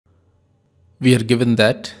We are given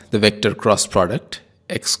that the vector cross product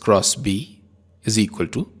x cross b is equal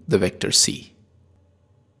to the vector c.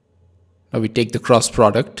 Now we take the cross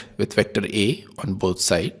product with vector a on both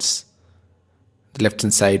sides. The left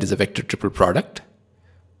hand side is a vector triple product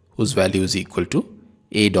whose value is equal to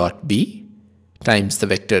a dot b times the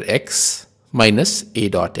vector x minus a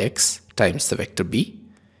dot x times the vector b,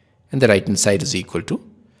 and the right hand side is equal to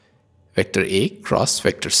vector a cross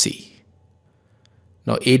vector c.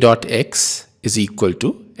 Now a dot x is equal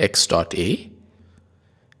to x dot a,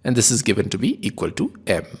 and this is given to be equal to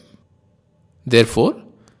m. Therefore,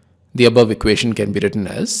 the above equation can be written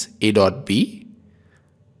as a dot b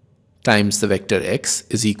times the vector x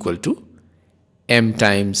is equal to m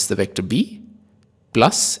times the vector b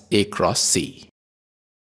plus a cross c.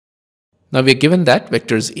 Now we are given that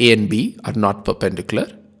vectors a and b are not perpendicular.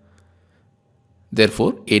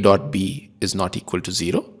 Therefore, a dot b is not equal to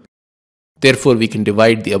 0. Therefore, we can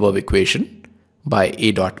divide the above equation by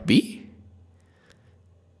a dot b,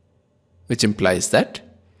 which implies that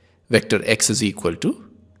vector x is equal to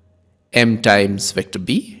m times vector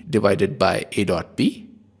b divided by a dot b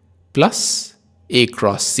plus a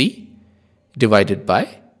cross c divided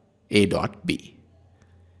by a dot b.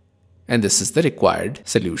 And this is the required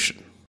solution.